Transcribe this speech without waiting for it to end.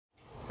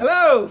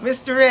Hello,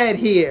 Mr. Ed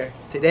here.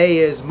 Today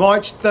is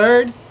March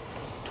 3rd,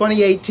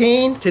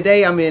 2018.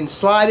 Today I'm in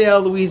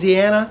Slidell,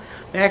 Louisiana.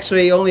 I'm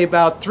actually only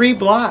about 3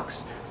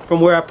 blocks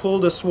from where I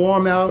pulled a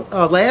swarm out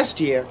last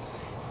year.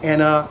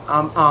 And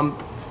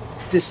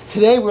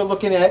today we're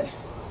looking at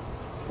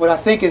what I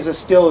think is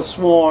still a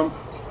swarm.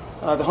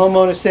 The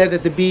homeowner said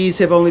that the bees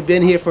have only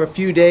been here for a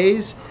few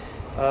days.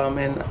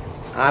 And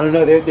I don't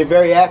know, they're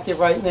very active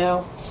right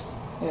now.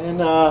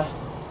 And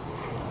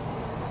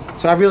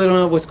so I really don't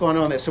know what's going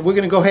on there. So we're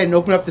going to go ahead and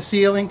open up the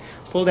ceiling,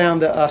 pull down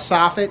the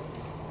soffit,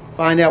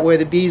 find out where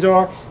the bees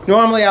are.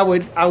 Normally I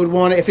would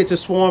want to, if it's a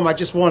swarm, I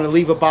just want to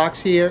leave a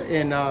box here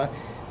and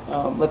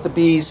let the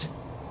bees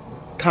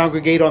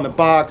congregate on the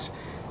box.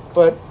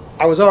 But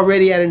I was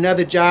already at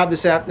another job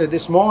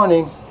this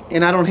morning,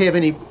 and I don't have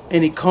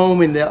any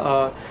comb in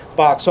the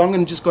box. So I'm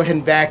going to just go ahead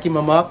and vacuum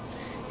them up,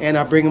 and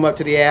I'll bring them up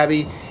to the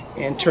abbey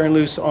and turn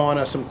loose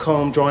on some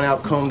comb, drawn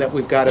out comb that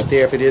we've got up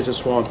there if it is a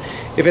swarm.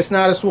 If it's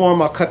not a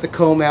swarm, I'll cut the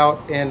comb out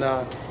and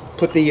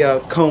put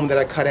the comb that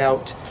I cut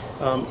out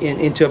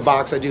into a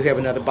box. I do have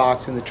another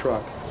box in the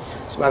truck.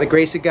 So by the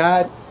grace of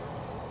God,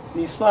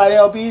 these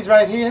Slidell bees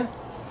right here,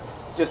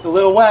 just a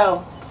little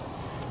while,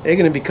 they're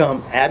going to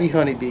become abbey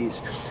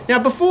honeybees.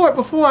 Now before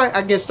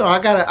I get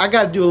started, I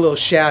gotta do a little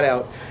shout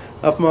out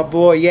of my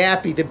boy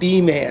Yappy, the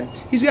bee man.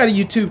 He's got a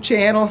YouTube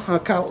channel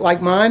kind of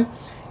like mine,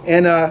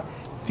 and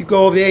if you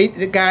go over there,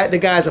 the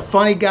guy's a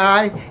funny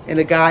guy, and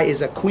the guy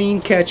is a queen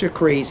catcher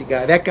crazy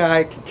guy. That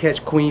guy can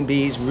catch queen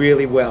bees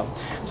really well.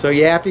 So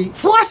Yappy,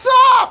 what's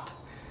up?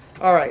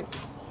 All right,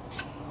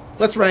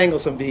 let's wrangle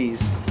some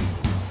bees.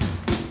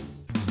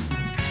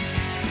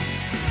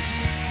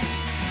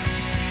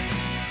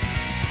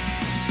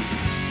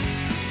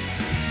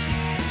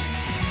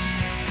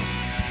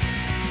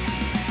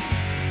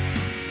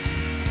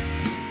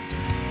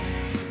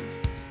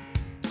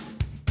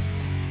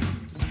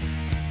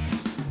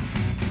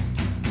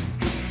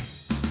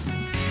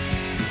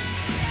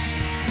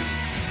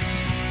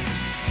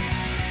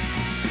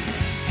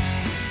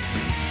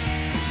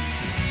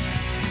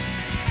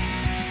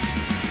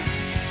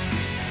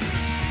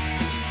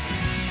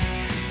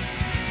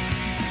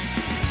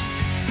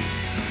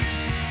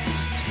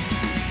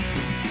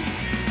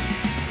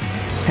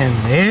 And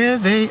there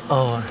they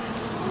are.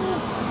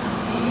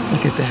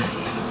 Look at that.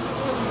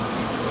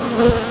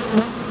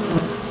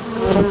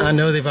 I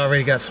know they've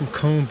already got some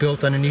comb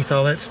built underneath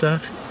all that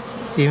stuff.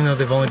 Even though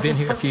they've only been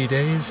here a few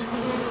days,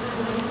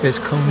 there's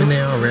comb in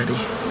there already.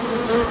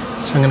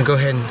 So I'm going to go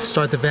ahead and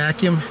start the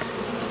vacuum.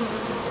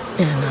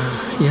 And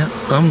yeah,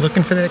 I'm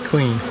looking for that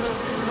queen.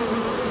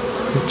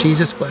 If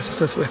Jesus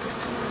blesses us with it.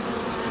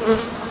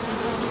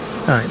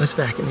 Alright, let's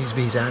vacuum these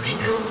bees out of here.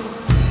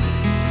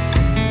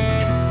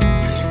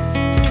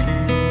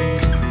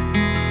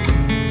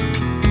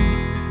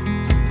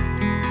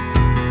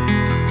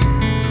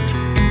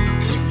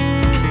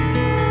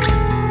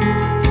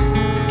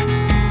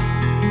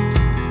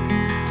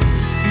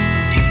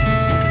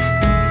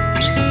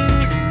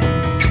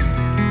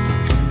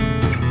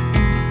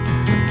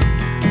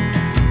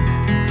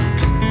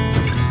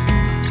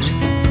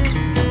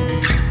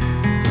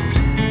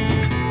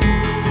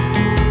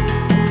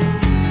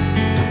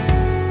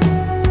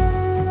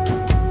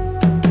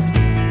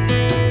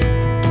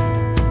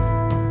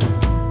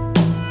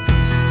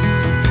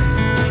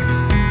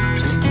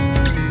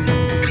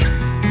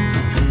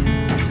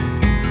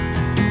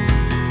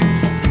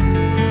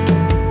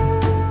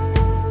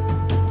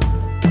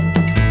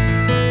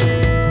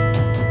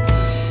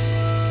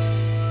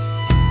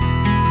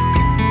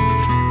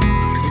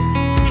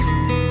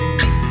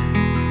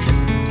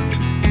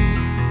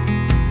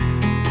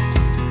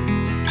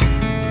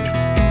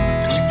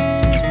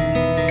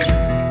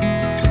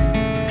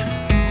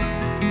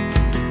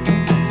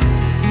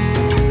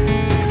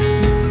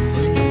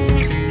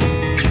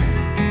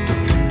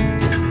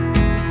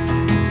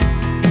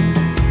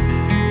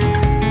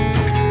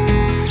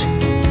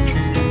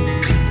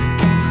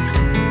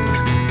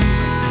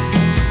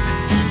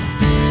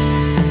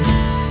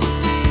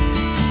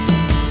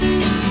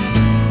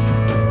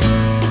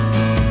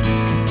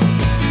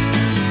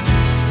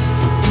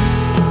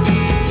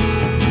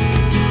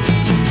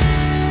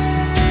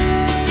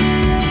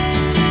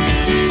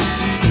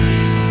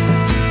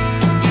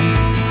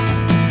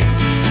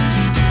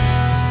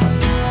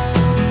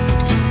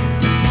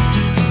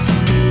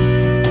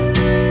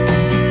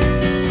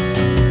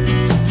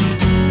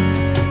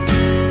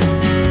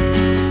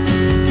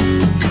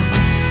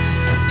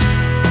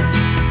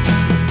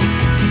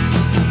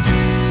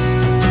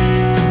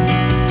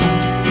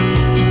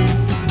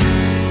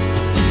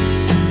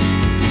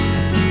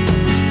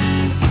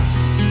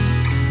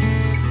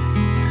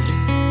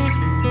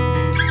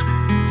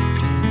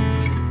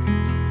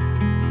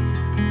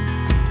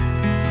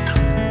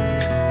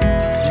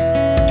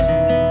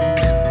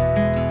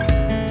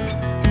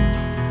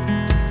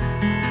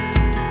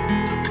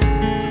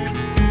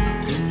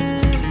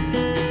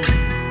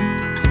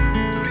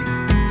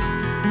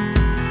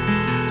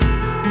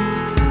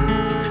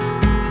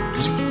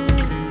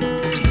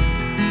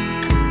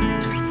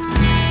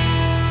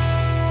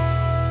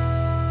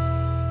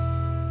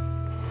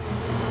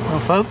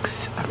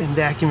 folks, I've been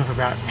vacuuming for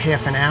about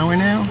half an hour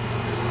now.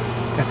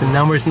 Got the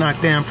numbers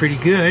knocked down pretty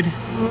good.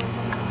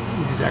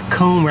 There's our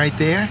comb right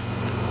there.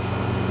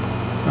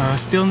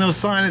 Still no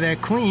sign of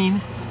that queen,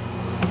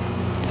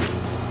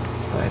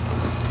 but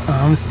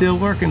I'm still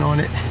working on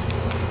it.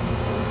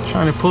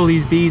 Trying to pull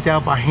these bees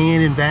out by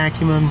hand and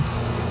vacuum them.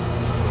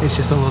 It's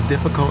just a little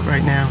difficult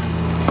right now.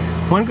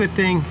 One good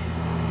thing,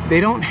 they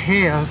don't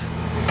have,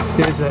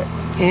 there's an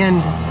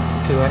end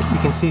to it. You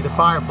can see the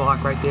fire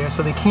block right there,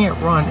 so they can't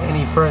run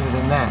any further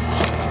than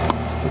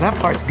that. So that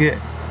part's good.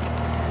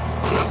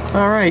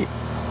 All right.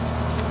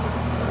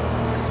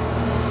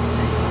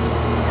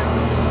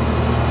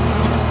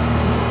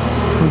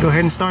 We'll go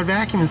ahead and start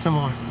vacuuming some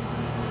more.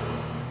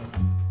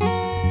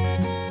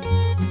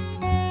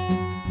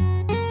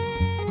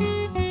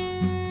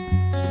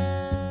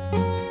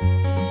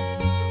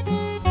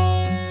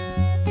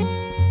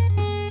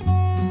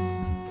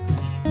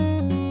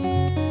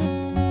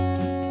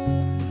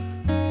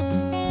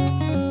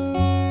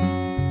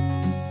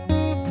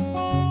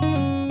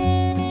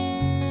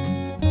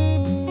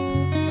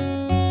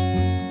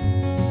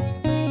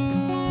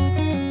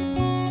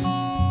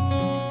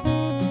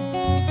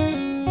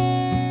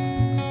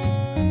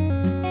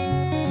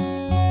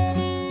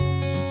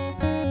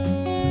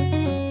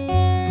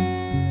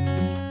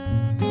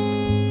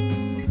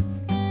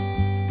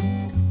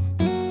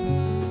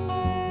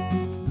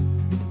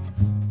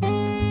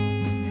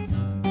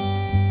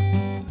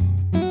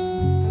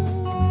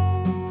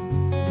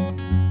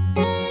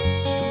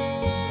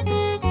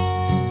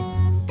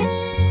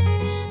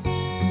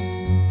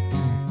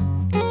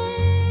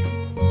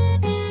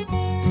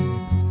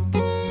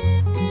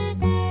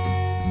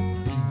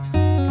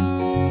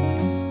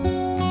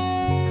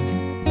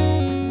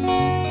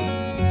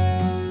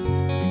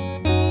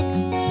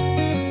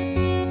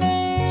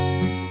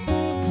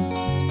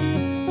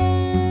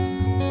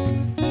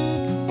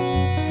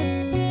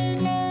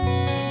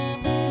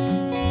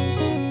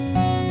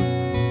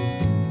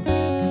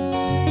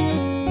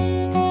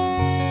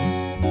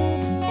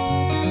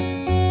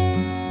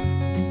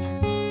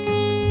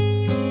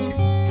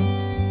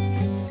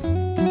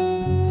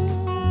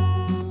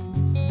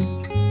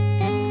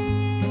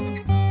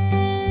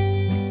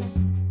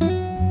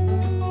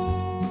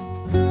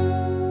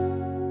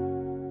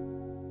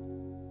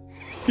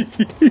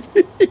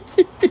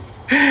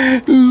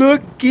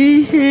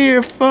 Looky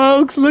here,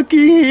 folks. Looky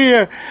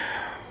here.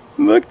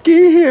 Looky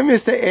here.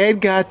 Mr.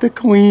 Ed got the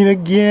queen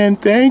again.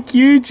 Thank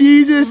you,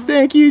 Jesus.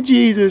 Thank you,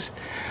 Jesus.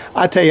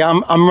 I tell you,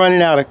 I'm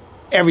running out of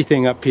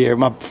everything up here.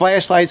 My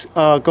flashlight's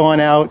going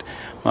out.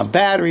 My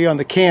battery on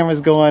the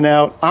camera's going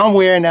out. I'm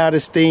wearing out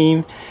of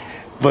steam.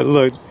 But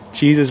look,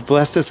 Jesus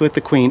blessed us with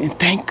the queen. And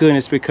thank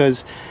goodness,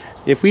 because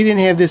if we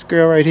didn't have this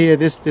girl right here,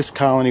 this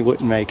colony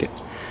wouldn't make it.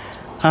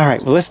 All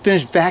right, well, let's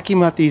finish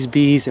vacuuming up these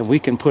bees and we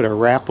can put a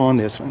wrap on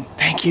this one.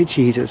 Thank you,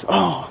 Jesus.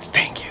 Oh,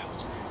 thank you.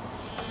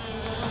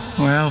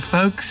 Well,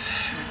 folks,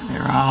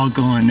 they're all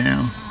gone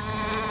now.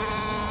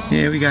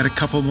 Yeah, we got a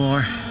couple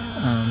more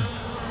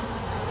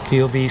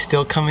field bees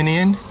still coming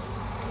in.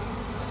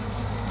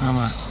 I'm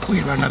going to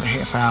wait about another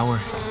half hour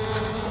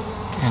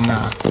and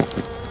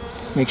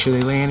make sure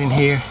they land in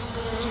here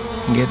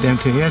and get them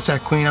to. That's our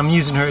queen. I'm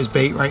using her as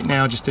bait right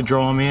now just to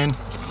draw them in.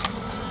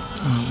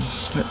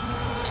 But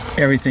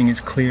everything is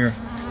clear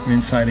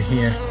inside of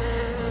here.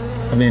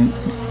 I've been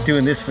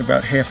doing this for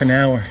about half an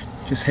hour,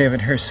 just having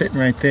her sitting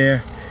right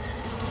there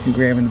and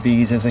grabbing the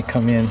bees as they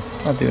come in.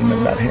 I'll do it in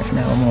about half an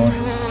hour more.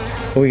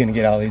 But we're going to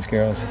get all these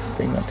girls,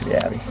 bring them up to the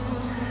Abbey.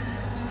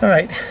 All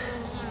right,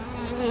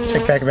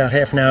 check back about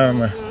half an hour. I'm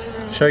going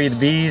to show you the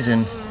bees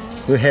and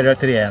we'll head up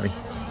to the Abbey.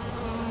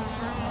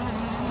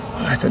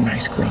 Oh, that's a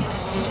nice queen.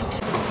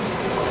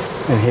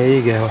 And here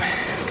you go.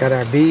 Got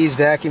our bees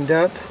vacuumed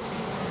up.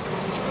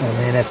 Oh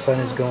man, that sun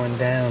is going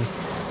down.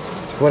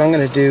 So what I'm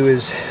going to do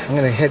is I'm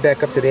going to head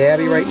back up to the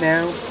Abbey right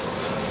now,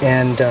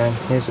 and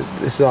this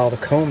is all the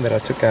comb that I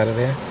took out of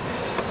there.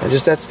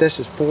 That's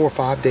just 4 or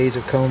 5 days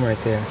of comb right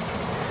there.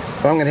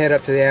 But I'm going to head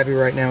up to the Abbey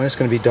right now, and it's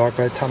going to be dark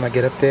by the time I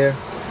get up there.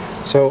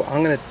 So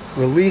I'm going to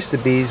release the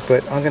bees,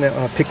 but I'm going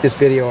to pick this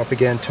video up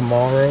again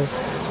tomorrow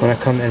when I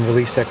come and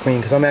release that queen,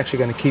 because I'm actually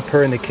going to keep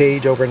her in the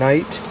cage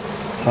overnight.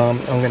 I'm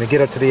going to get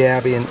up to the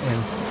Abbey and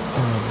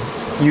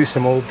use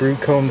some old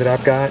brood comb that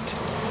I've got.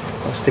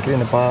 I'll stick it in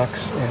the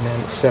box and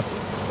then set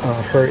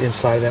her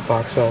inside of that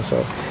box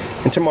also.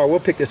 And tomorrow, we'll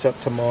pick this up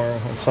tomorrow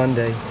on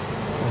Sunday.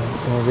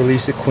 We'll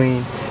release the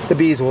queen. The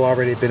bees will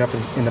already have been up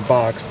in the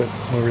box, but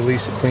we'll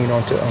release the queen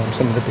onto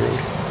some of the brood.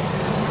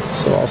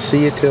 So I'll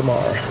see you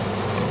tomorrow.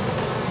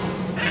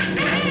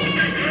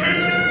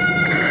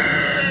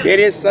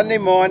 It is Sunday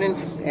morning,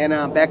 and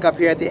I'm back up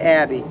here at the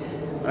Abbey.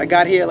 When I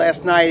got here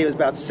last night, it was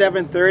about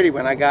 7:30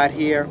 when I got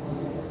here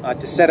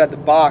to set up the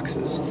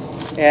boxes.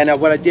 And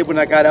what I did when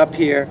I got up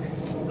here,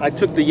 I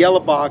took the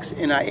yellow box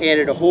and I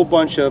added a whole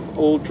bunch of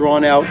old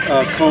drawn out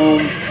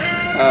comb,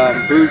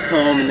 brood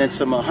comb, and then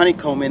some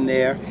honeycomb in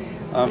there.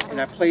 And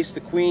I placed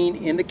the queen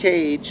in the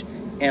cage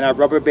and I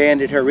rubber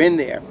banded her in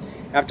there.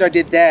 After I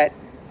did that,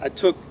 I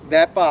took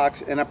that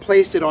box and I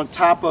placed it on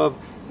top of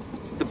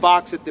the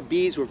box that the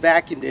bees were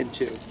vacuumed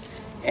into.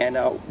 And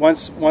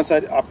once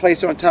I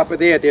place it on top of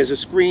there, there's a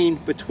screen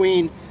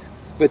between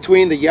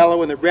the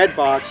yellow and the red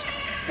box,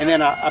 and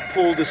then I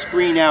pulled the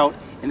screen out,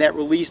 and that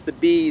released the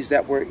bees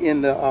that were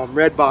in the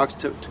red box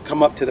to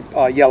come up to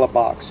the yellow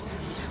box.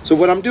 So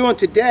what I'm doing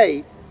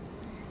today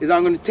is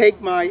I'm going to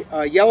take my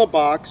yellow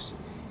box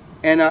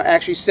and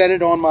actually set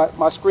it on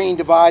my screen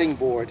dividing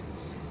board,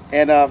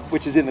 and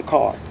which is in the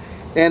car.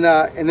 And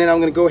then I'm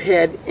going to go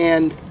ahead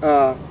and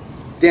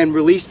then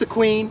release the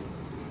queen.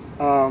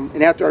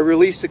 And after I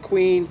release the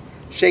queen,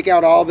 shake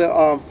out all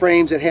the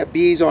frames that have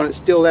bees on it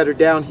still that are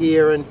down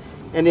here and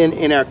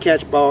in our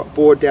catch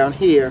board down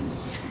here.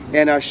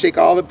 And shake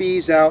all the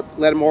bees out,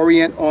 let them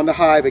orient on the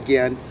hive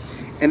again.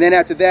 And then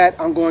after that,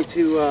 I'm going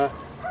to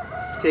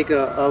take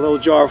a little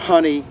jar of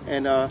honey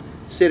and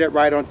sit it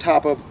right on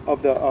top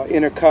of the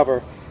inner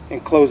cover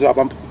and close it up.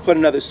 I'm put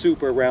another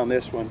super around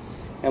this one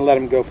and let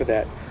them go for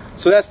that.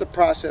 So that's the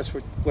process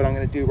for what I'm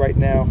going to do right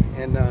now.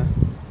 And oh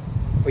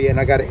yeah, and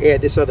I got to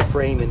add this other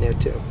frame in there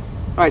too.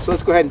 All right, so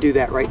let's go ahead and do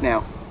that right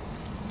now.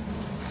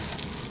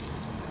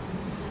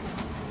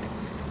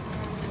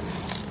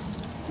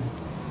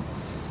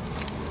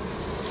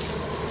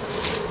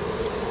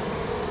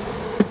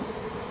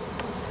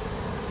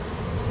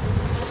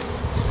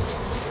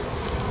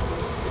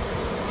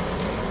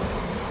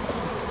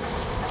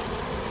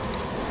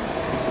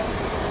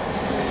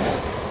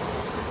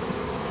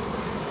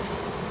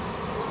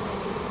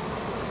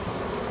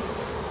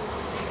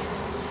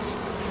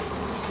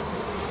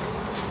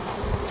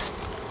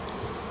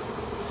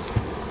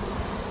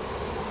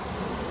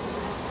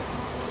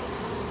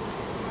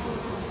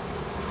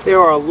 There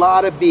are a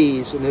lot of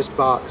bees in this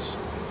box.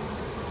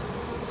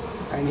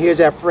 And here's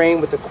that frame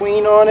with the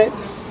queen on it.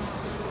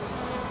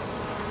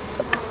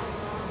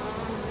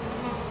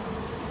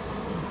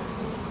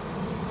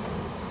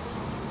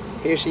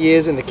 Here she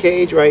is in the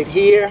cage right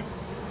here.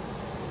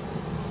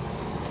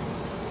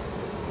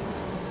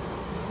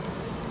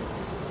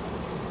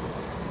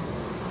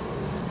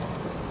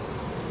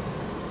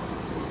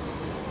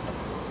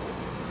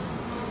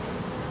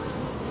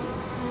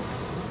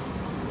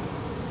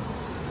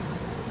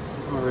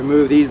 I'm going to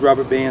remove these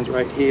rubber bands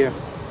right here.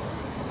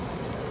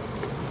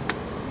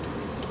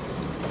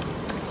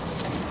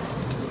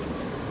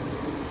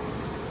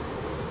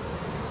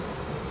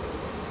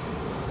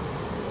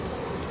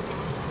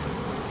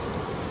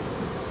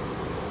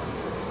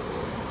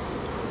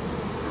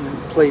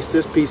 And place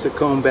this piece of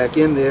comb back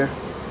in there.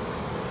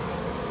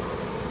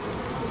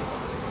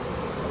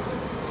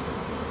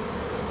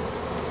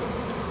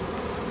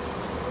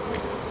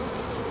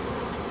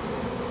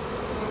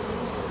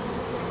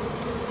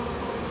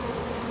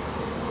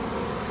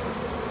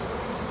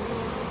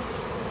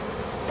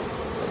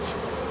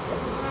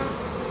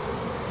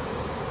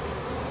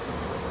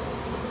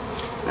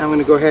 I'm going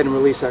to go ahead and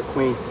release our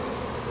queen.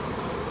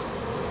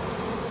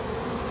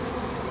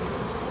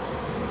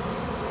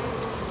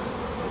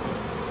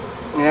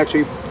 And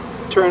actually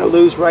turn it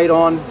loose right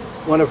on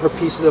one of her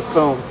pieces of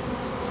comb.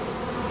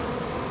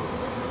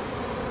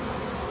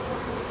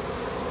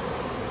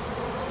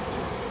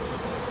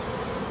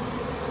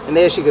 And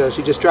there she goes.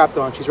 She just dropped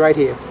on. She's right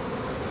here.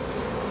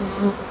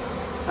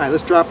 All right,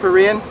 let's drop her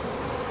in.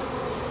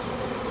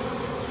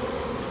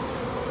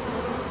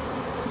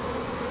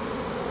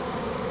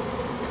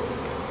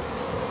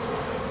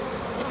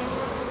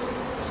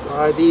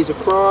 Slide these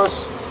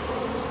across.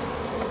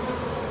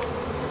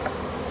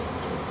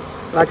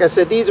 Like I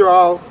said, these are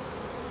all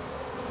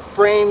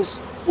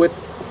frames with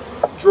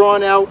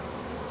drawn out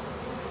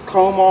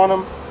comb on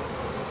them.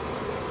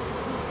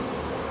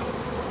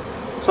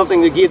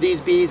 Something to give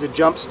these bees a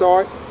jump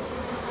start.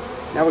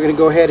 Now we're going to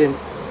go ahead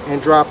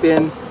and drop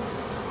in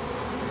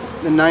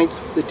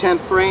the 10th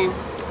frame.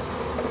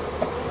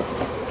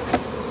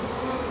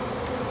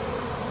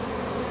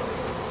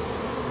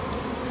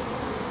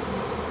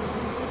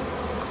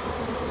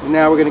 And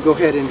now we're going to go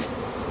ahead and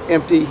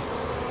empty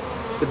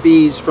the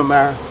bees from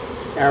our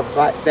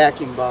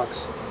vacuum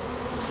box.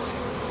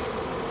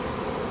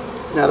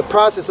 Now the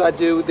process I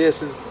do with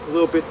this is a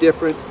little bit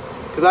different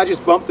because I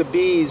just bump the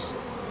bees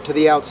to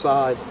the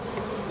outside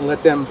and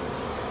let them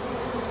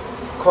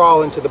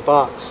crawl into the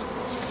box.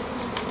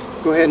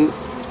 Go ahead and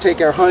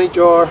take our honey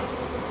jar,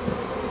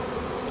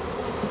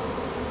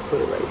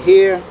 put it right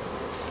here.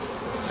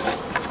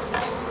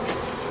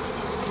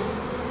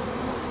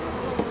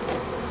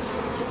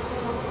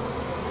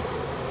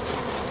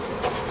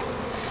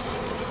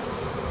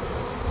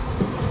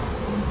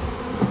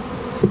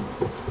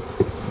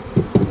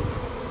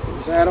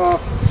 That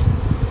off.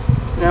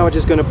 Now we're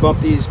just going to bump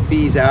these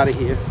bees out of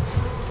here.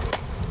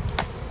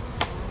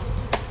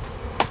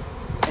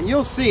 And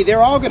you'll see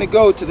they're all going to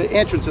go to the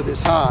entrance of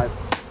this hive.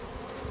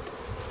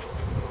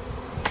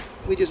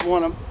 We just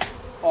want them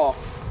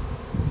off.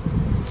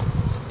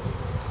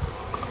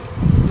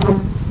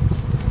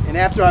 And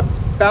after I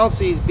bounce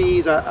these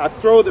bees, I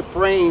throw the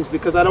frames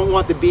because I don't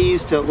want the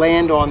bees to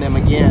land on them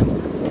again.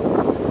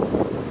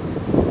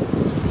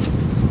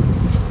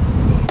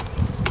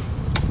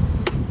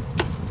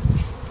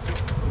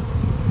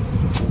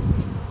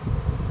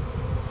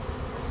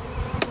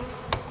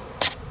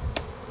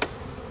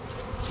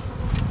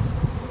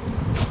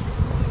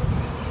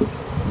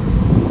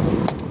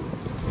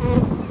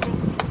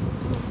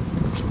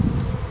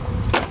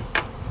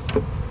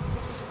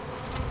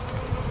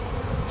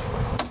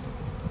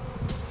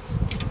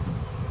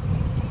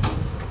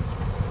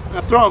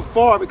 throw them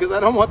far because I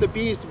don't want the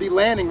bees to be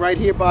landing right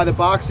here by the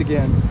box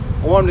again.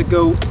 I want them to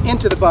go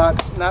into the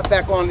box, not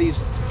back on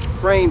these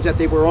frames that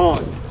they were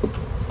on.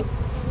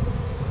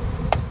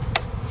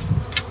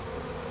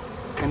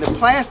 And the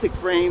plastic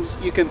frames,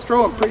 you can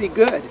throw them pretty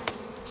good.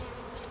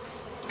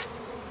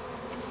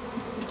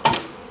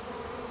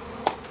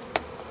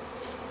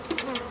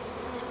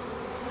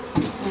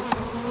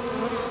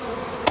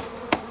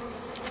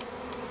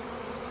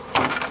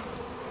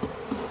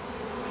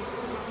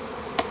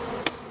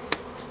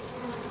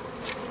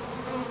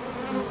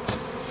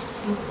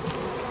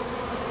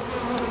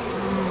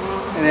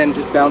 And then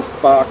just bounce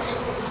the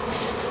box.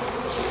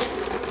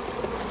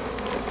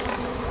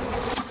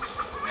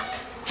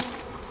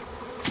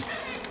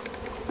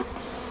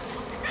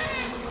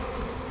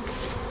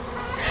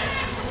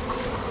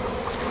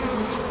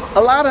 A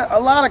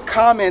lot of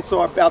comments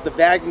are about the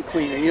vacuum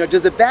cleaner. You know,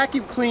 does the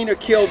vacuum cleaner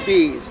kill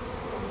bees?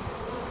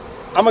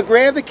 I'm gonna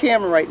grab the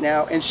camera right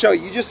now and show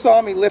you. You just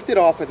saw me lift it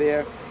off of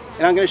there,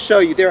 and I'm gonna show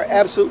you. There are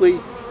absolutely,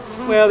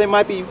 well, there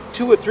might be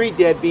 2 or 3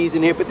 dead bees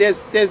in here, but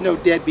there's no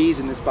dead bees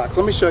in this box.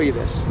 Let me show you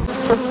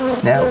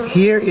this. Now,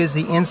 here is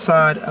the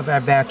inside of our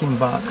vacuum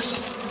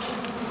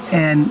box,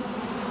 and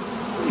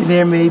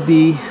there may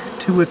be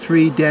 2 or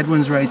 3 dead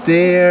ones right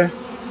there,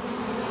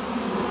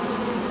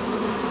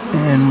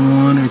 and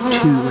 1 or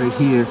 2 right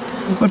here.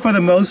 But for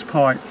the most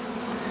part,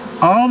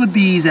 all the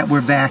bees that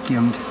were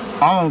vacuumed,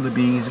 all the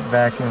bees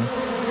are vacuumed,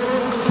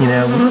 you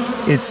know,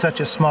 it's such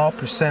a small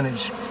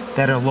percentage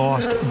that are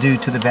lost due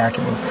to the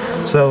vacuuming.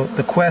 So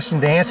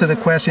the answer to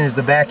the question, is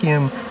the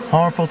vacuum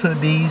harmful to the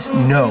bees?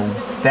 No,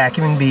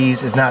 vacuuming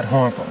bees is not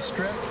harmful.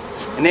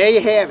 And there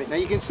you have it. Now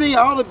you can see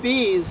all the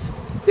bees,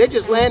 they're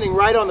just landing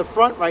right on the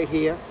front right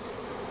here,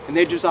 and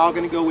they're just all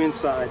going to go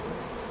inside.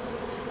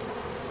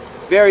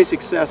 Very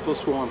successful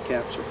swarm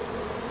capture.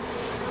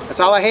 That's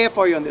all I have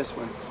for you on this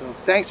one. So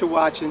thanks for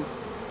watching.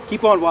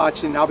 Keep on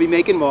watching. I'll be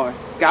making more.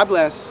 God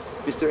bless.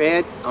 Mr.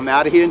 Ed, I'm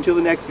out of here until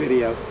the next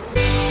video.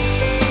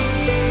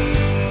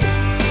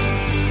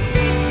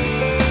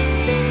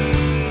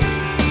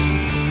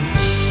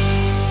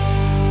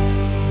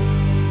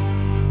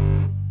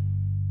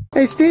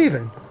 Hey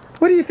Steven,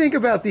 what do you think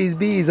about these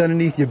bees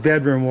underneath your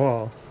bedroom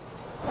wall?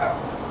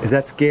 Is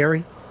that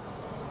scary?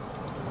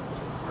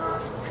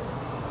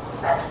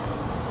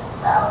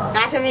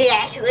 Not to me,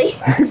 actually.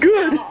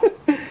 Good.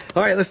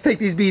 All right, let's take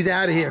these bees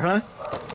out of here, huh?